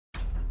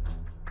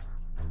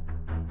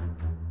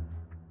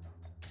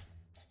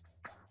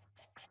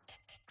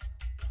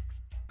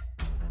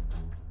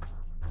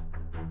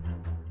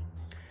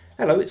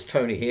Hello, it's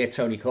Tony here,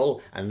 Tony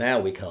Coll, and now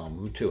we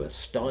come to a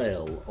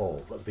style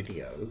of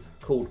video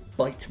called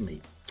Bite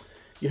Me.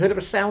 You heard of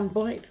a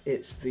soundbite?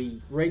 It's the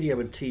radio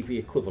and TV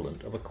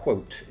equivalent of a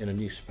quote in a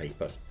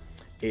newspaper.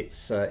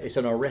 It's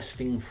an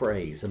arresting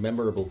phrase, a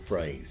memorable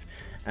phrase,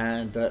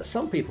 and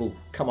some people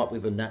come up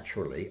with them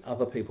naturally,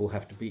 other people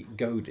have to be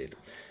goaded.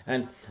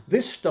 And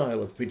this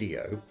style of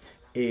video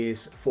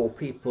is for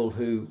people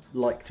who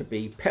like to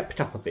be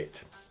pepped up a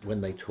bit when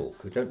they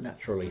talk, who don't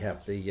naturally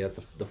have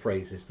the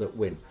phrases that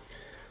win.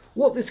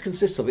 What this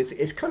consists of,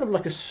 it's kind of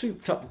like a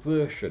souped up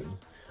version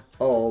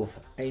of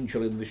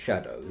Angel in the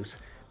Shadows,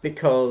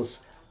 because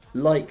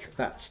like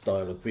that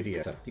style of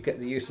video, you get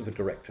the use of a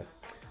director,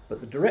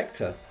 but the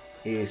director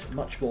is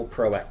much more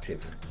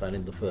proactive than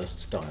in the first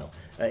style.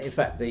 In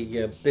fact,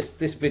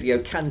 this video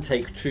can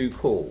take 2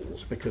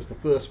 calls because the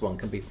first one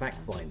can be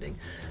fact-finding.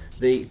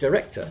 The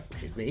director,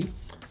 which is me,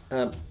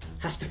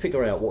 has to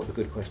figure out what the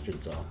good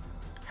questions are,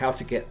 how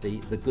to get the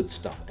good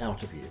stuff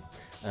out of you,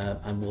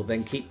 and will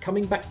then keep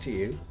coming back to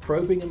you,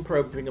 probing and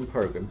probing and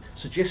probing,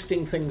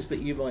 suggesting things that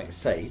you might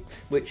say,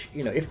 which,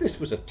 you know, if this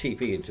was a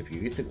TV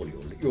interview, you'd think, well,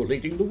 you're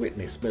leading the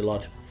witness, my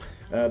lad.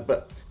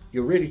 But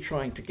you're really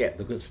trying to get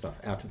the good stuff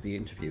out of the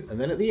interview. And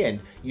then at the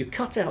end, you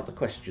cut out the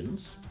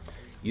questions,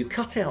 you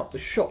cut out the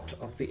shot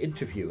of the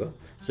interviewer,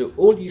 so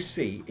all you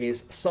see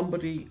is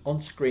somebody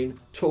on screen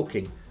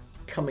talking,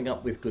 coming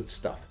up with good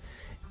stuff.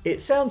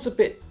 It sounds a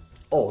bit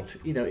odd,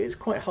 you know, it's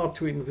quite hard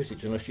to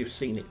envisage unless you've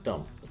seen it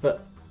done,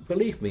 but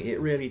believe me, it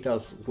really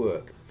does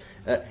work.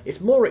 It's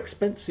more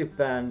expensive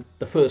than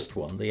the first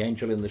one, the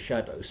Angel in the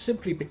Shadows,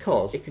 simply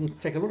because it can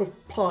take a lot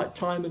of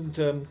time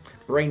and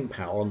brain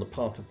power on the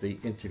part of the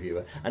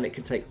interviewer, and it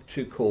can take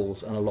 2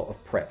 calls and a lot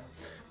of prep.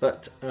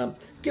 But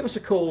give us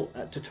a call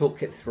to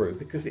talk it through,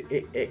 because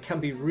it can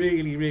be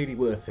really, really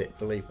worth it,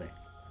 believe me.